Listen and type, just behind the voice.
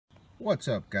What's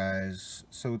up, guys?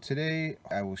 So today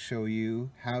I will show you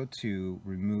how to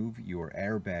remove your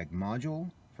airbag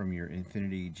module from your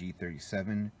Infiniti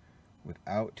G37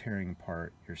 without tearing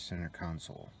apart your center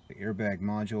console. The airbag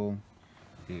module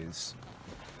is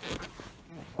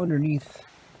underneath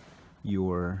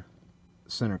your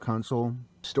center console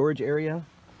storage area,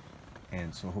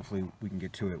 and so hopefully we can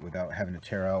get to it without having to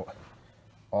tear out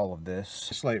all of this.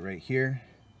 This light right here,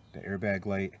 the airbag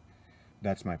light,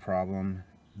 that's my problem.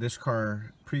 This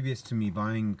car, previous to me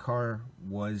buying the car,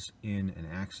 was in an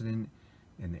accident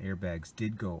and the airbags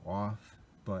did go off,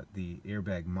 but the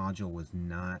airbag module was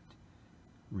not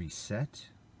reset,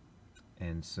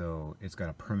 and so it's got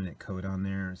a permanent code on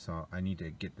there. So I need to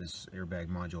get this airbag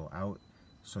module out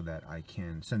so that I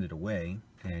can send it away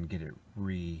and get it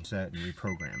reset and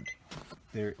reprogrammed.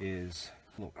 There is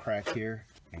a little crack here,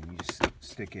 and you just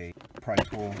stick a pry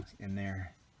tool in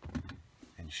there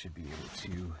and you should be able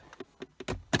to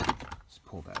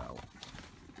pull that out.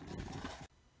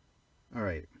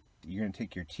 Alright, you're going to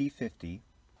take your T50,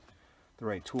 the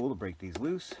right tool to break these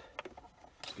loose.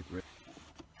 Just get rid.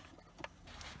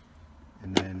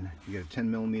 And then you got a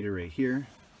 10mm right here.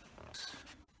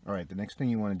 Alright, the next thing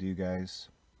you want to do, guys,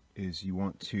 is you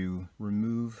want to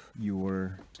remove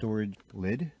your storage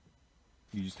lid.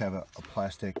 You just have a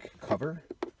plastic cover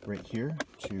right here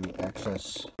to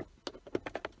access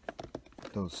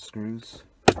those screws.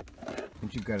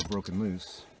 Once you've got it broken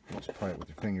loose, you just pry it with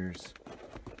your fingers.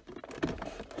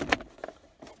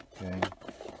 Okay.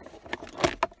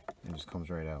 It just comes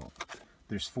right out.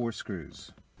 There's 4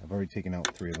 screws. I've already taken out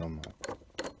 3 of them.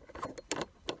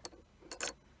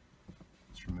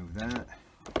 Let's remove that.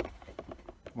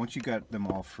 Once you got them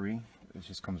all free, it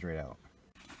just comes right out.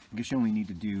 I guess you only need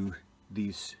to do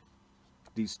these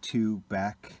 2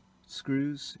 back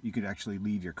screws. You could actually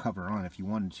leave your cover on if you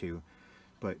wanted to,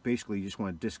 but basically you just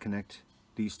want to disconnect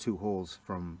these 2 holes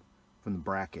from the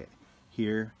bracket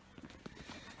here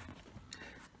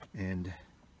and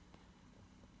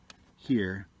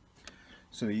here,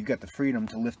 so you've got the freedom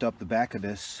to lift up the back of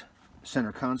this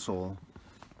center console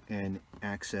and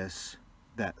access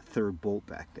that 3rd bolt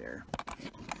back there.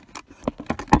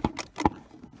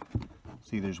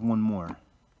 See, there's one more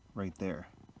right there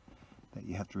that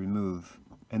you have to remove,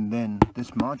 and then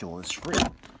this module is free,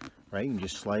 right? You can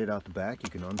just slide it out the back. You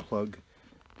can unplug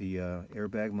the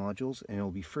airbag modules and it'll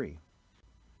be free.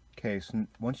 Okay, so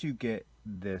once you get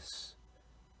the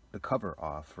cover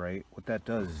off, right, what that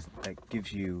does is that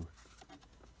gives you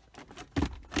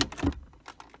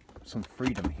some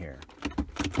freedom here.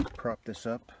 Prop this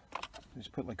up,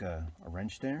 just put like a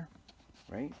wrench there,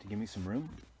 right, to give me some room.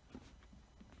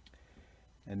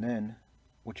 And then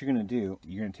what you're going to do,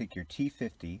 you're going to take your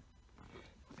T50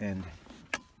 and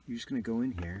you're just going to go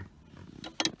in here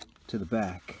to the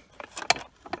back.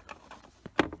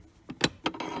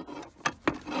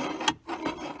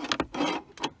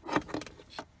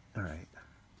 Alright,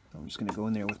 I'm just going to go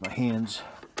in there with my hands.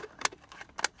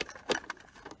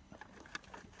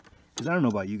 Because I don't know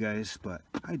about you guys, but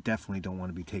I definitely don't want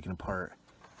to be taking apart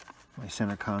my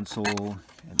center console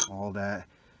and all that.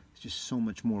 It's just so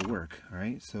much more work.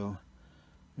 Alright, so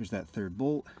there's that 3rd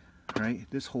bolt.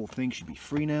 Alright, this whole thing should be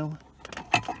free now.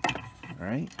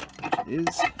 Alright, which it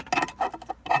is.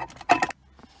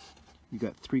 You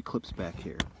got 3 clips back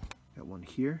here. Got one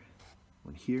here,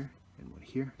 and one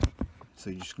here. So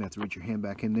you're just gonna have to reach your hand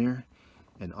back in there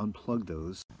and unplug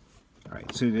those.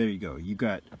 Alright, so there you go. You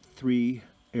got 3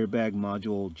 airbag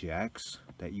module jacks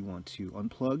that you want to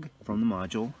unplug from the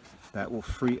module. That will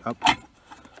free up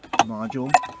the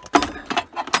module.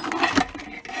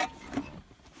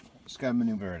 Just gotta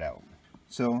maneuver it out.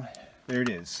 So there it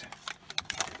is.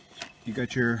 You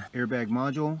got your airbag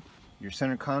module. Your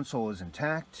center console is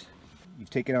intact.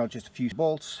 You've taken out just a few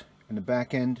bolts in the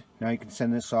back end. Now you can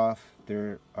send this off.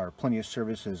 There are plenty of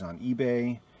services on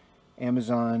eBay,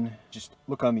 Amazon. Just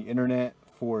look on the internet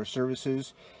for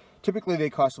services. Typically they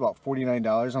cost about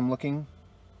 $49, I'm looking.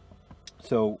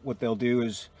 So what they'll do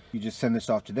is you just send this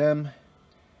off to them,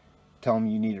 tell them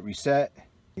you need it reset.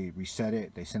 They reset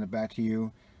it, they send it back to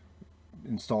you,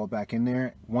 install it back in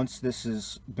there. Once this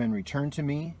has been returned to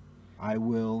me, I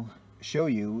will show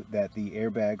you that the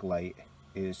airbag light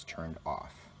is turned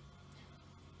off.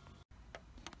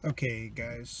 Okay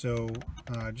guys, so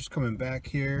just coming back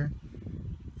here,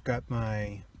 got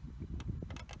my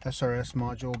SRS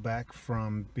module back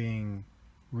from being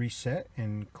reset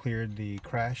and cleared the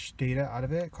crash data out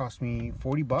of it. It cost me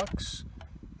 40 bucks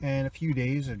and a few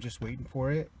days of just waiting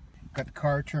for it. Got the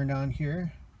car turned on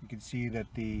here. You can see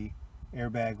that the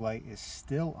airbag light is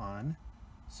still on.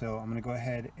 So I'm going to go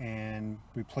ahead and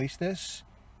replace this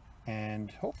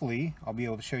and hopefully I'll be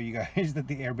able to show you guys that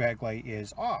the airbag light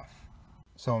is off.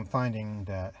 So I'm finding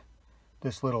that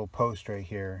this little post right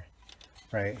here,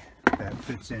 right, that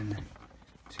fits in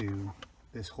to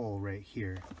this hole right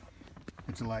here,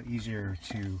 it's a lot easier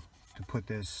to put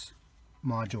this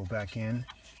module back in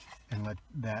and let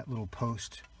that little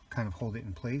post kind of hold it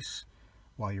in place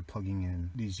while you're plugging in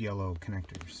these yellow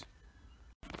connectors.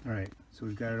 Alright, so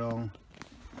we've got it all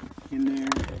in there,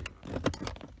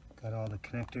 got all the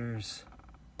connectors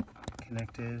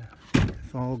connected.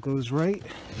 If all goes right,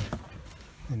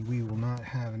 then we will not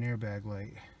have an airbag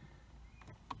light.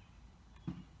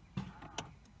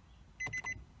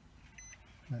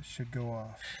 That should go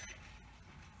off.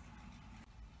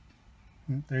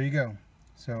 There you go.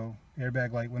 So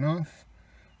airbag light went off,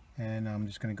 and I'm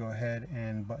just going to go ahead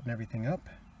and button everything up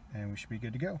and we should be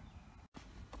good to go.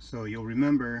 So you'll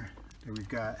remember that we've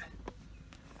got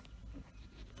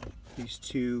these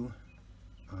two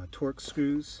Torx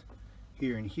screws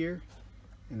here and here,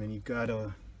 and then you've got I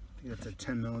think that's a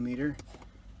 10 millimeter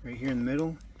right here in the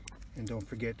middle, and don't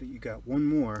forget that you got one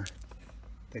more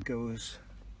that goes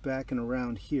back and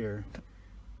around here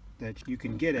that you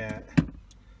can get at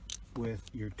with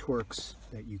your Torx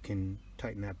that you can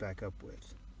tighten that back up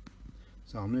with.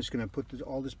 So I'm just going to put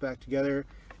all this back together.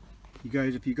 You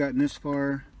guys, if you've gotten this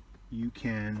far, you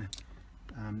can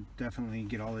definitely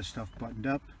get all this stuff buttoned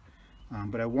up.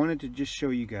 But I wanted to just show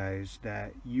you guys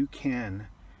that you can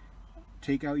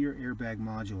take out your airbag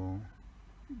module,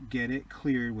 get it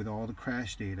cleared with all the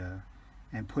crash data,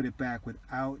 and put it back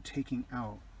without taking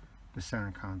out the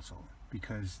center console,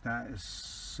 because that is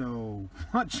so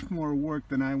much more work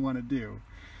than I want to do.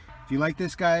 If you like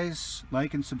this, guys,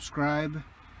 like and subscribe,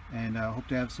 and I hope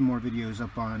to have some more videos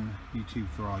up on YouTube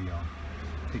for all y'all.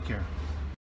 Take care.